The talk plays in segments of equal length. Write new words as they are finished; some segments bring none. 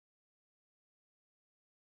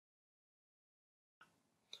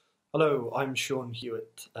Hello, I'm Seán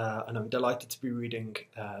Hewitt, and I'm delighted to be reading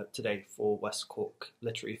today for West Cork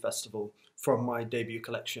Literary Festival from my debut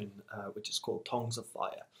collection, which is called Tongues of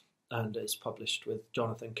Fire, and is published with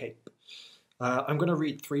Jonathan Cape. I'm going to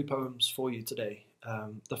read three poems for you today,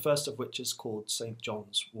 the first of which is called St.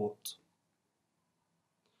 John's Wort.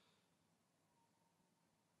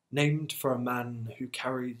 Named for a man who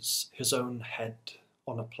carries his own head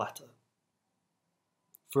on a platter.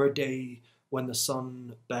 For a day when the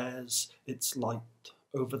sun bears its light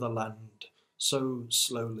over the land so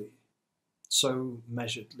slowly, so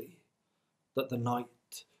measuredly, that the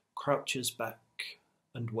night crouches back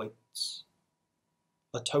and waits.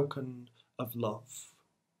 A token of love,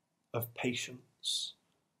 of patience,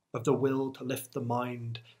 of the will to lift the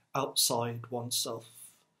mind outside oneself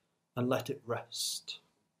and let it rest,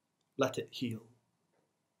 let it heal.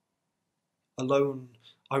 Alone,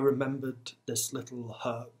 I remembered this little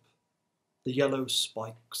herb, the yellow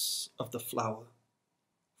spikes of the flower,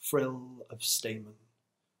 frill of stamen,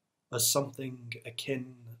 as something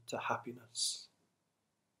akin to happiness,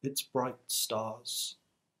 its bright stars,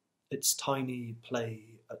 its tiny play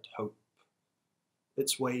at hope,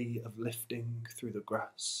 its way of lifting through the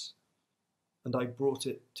grass, and I brought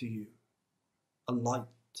it to you, a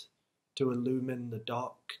light to illumine the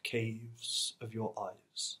dark caves of your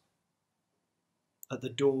eyes. At the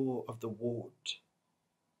door of the ward,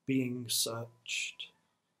 being searched,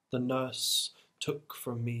 the nurse took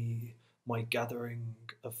from me my gathering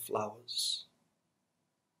of flowers.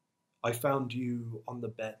 I found you on the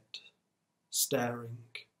bed, staring,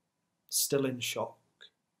 still in shock.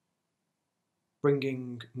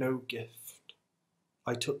 Bringing no gift,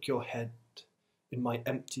 I took your head in my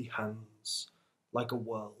empty hands like a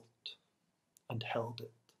world and held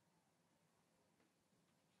it.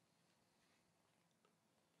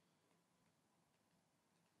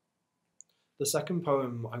 The second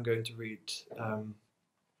poem I'm going to read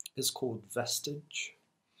is called Vestige.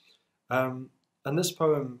 And this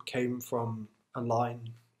poem came from a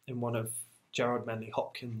line in one of Gerard Manley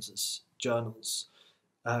Hopkins's journals.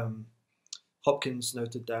 Hopkins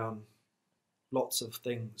noted down lots of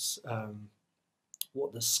things,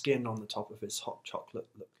 what the skin on the top of his hot chocolate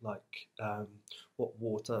looked like, what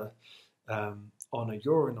water on a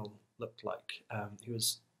urinal looked like. He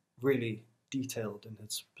was really detailed in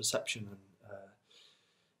his perception and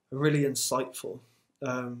really insightful.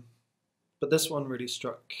 But this one really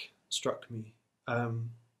struck me.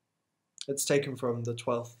 It's taken from the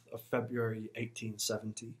 12th of February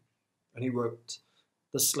 1870, and he wrote,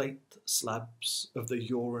 "The slate slabs of the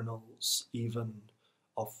urinals even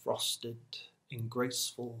are frosted in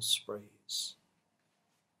graceful sprays."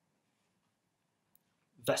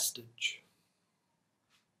 Vestige.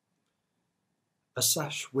 A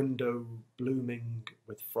sash window blooming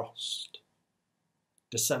with frost.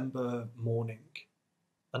 December morning,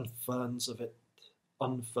 and ferns of it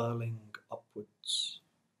unfurling upwards,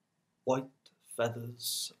 white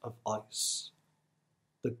feathers of ice,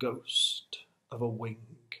 the ghost of a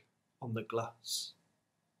wing on the glass.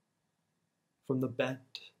 From the bed,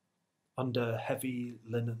 under heavy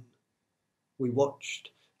linen, we watched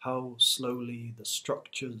how slowly the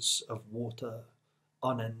structures of water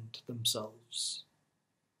unend themselves.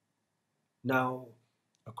 Now,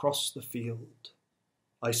 across the field,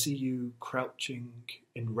 I see you crouching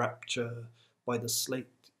in rapture by the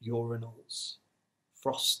slate urinals,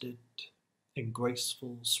 frosted in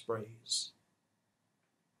graceful sprays.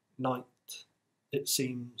 Night, it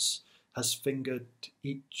seems, has fingered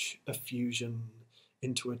each effusion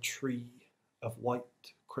into a tree of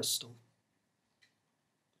white crystal.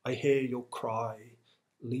 I hear your cry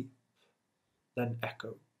leap, then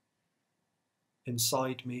echo.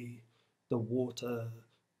 Inside me, the water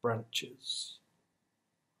branches.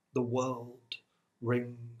 The world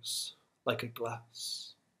rings like a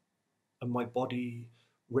glass, and my body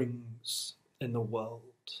rings in the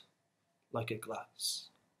world like a glass.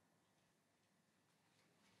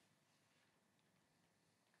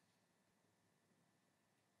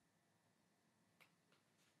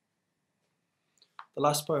 The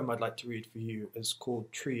last poem I'd like to read for you is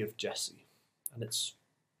called Tree of Jesse, and it's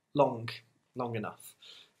long enough,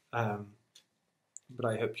 but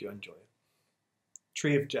I hope you enjoy it.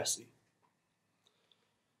 Tree of Jesse.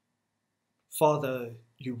 Father,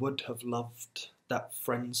 you would have loved that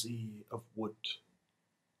frenzy of wood,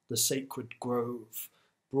 the sacred grove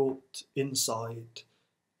brought inside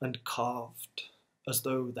and carved as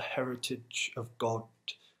though the heritage of God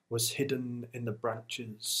was hidden in the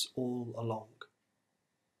branches all along.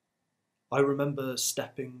 I remember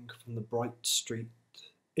stepping from the bright street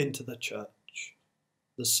into the church,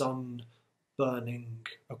 the sun burning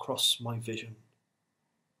across my vision.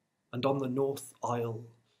 and on the north aisle,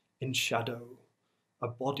 in shadow, a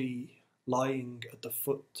body lying at the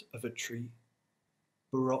foot of a tree,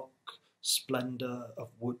 baroque splendour of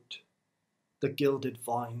wood, the gilded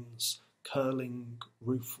vines curling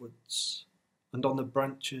roofwards, and on the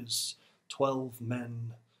branches 12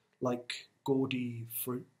 men like gaudy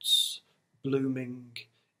fruits, blooming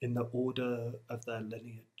in the order of their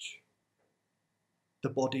lineage. The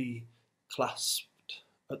body clasped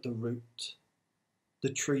at the root, the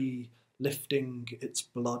tree lifting its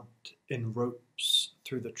blood in ropes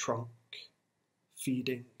through the trunk,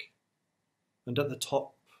 feeding, and at the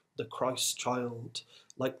top the Christ child,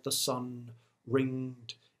 like the sun,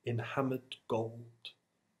 ringed in hammered gold,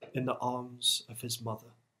 in the arms of his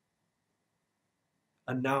mother.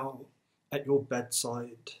 And now, at your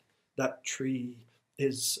bedside, that tree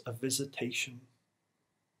is a visitation.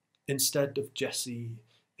 Instead of Jessie,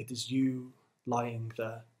 it is you lying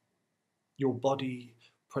there, your body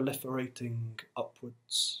proliferating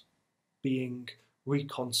upwards, being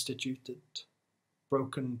reconstituted,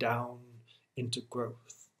 broken down into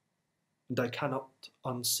growth, and I cannot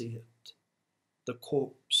unsee it, the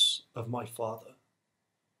corpse of my father,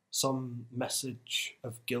 some message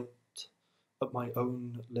of guilt at my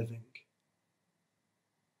own living.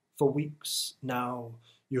 For weeks now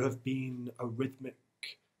you have been a rhythmic,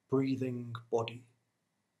 breathing body,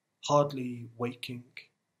 hardly waking,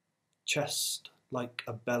 chest like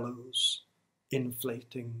a bellows,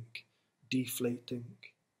 inflating, deflating,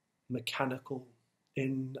 mechanical,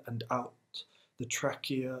 in and out, the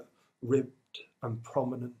trachea ribbed and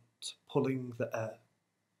prominent, pulling the air.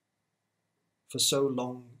 For so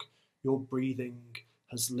long your breathing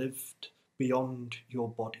has lived beyond your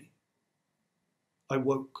body. I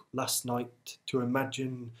woke last night to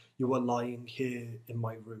imagine you were lying here in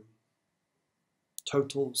my room.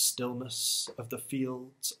 Total stillness of the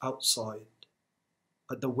fields outside.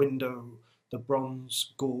 At the window, the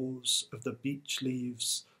bronze gauze of the beech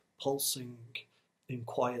leaves pulsing in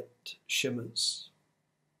quiet shimmers.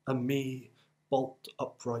 And me bolt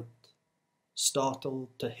upright, startled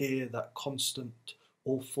to hear that constant,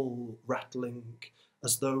 awful rattling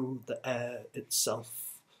as though the air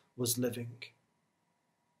itself was living.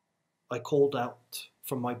 I called out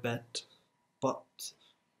from my bed, but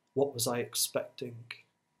what was I expecting?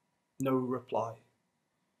 No reply.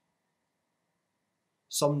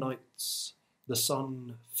 Some nights, the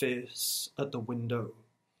sun fierce at the window,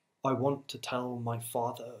 I want to tell my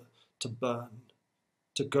father to burn,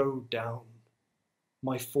 to go down,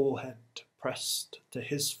 my forehead pressed to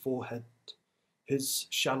his forehead, his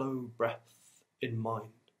shallow breath in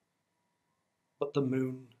mine. But the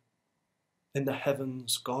moon, in the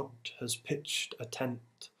heavens God has pitched a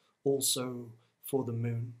tent also for the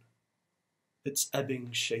moon, its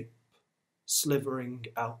ebbing shape, slivering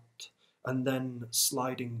out and then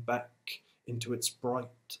sliding back into its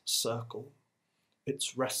bright circle,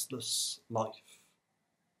 its restless life.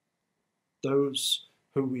 Those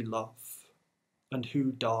who we love and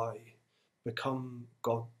who die become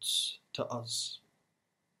gods to us.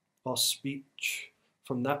 Our speech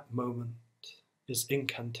from that moment is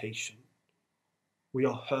incantation. We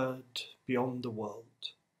are heard beyond the world.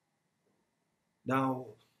 Now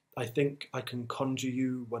I think I can conjure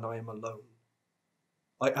you when I am alone.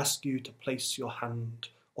 I ask you to place your hand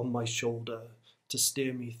on my shoulder to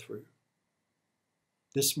steer me through.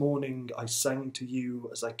 This morning I sang to you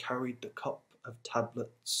as I carried the cup of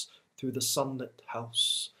tablets through the sunlit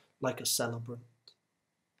house like a celebrant.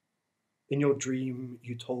 In your dream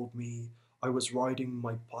you told me I was riding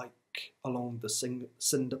my bike along the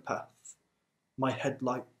cinder path, my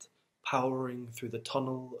headlight powering through the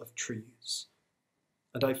tunnel of trees,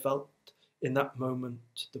 and I felt in that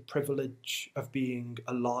moment the privilege of being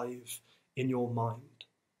alive in your mind,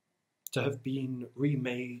 to have been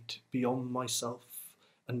remade beyond myself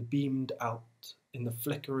and beamed out in the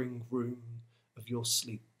flickering room of your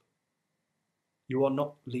sleep. You are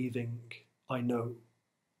not leaving, I know,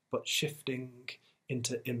 but shifting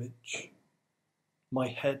into image. My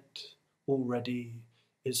head already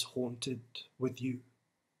is haunted with you.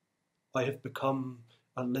 I have become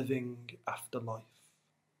a living afterlife.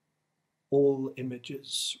 All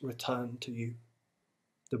images return to you,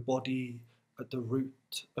 the body at the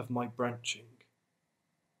root of my branching.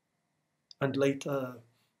 And later,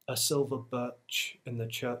 a silver birch in the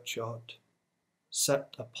churchyard,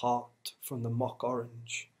 set apart from the mock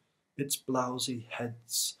orange, its blousy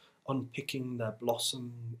heads unpicking their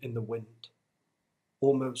blossom in the wind.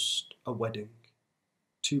 Almost a wedding,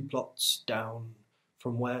 2 plots down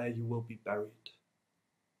from where you will be buried.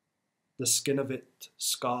 The skin of it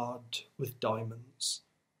scarred with diamonds,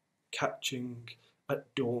 catching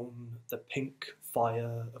at dawn the pink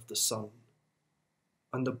fire of the sun,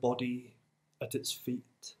 and the body at its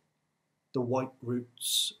feet, the white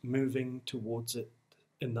roots moving towards it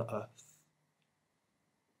in the earth.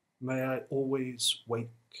 May I always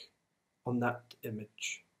wake on that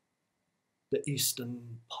image, the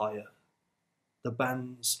eastern pyre, the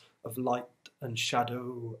bands of light and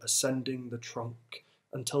shadow ascending the trunk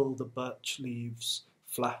until the birch leaves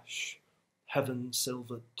flash, heaven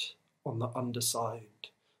silvered on the underside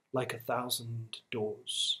like 1,000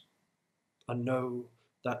 doors, and know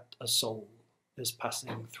that a soul is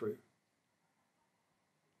passing through.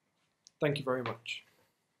 Thank you very much.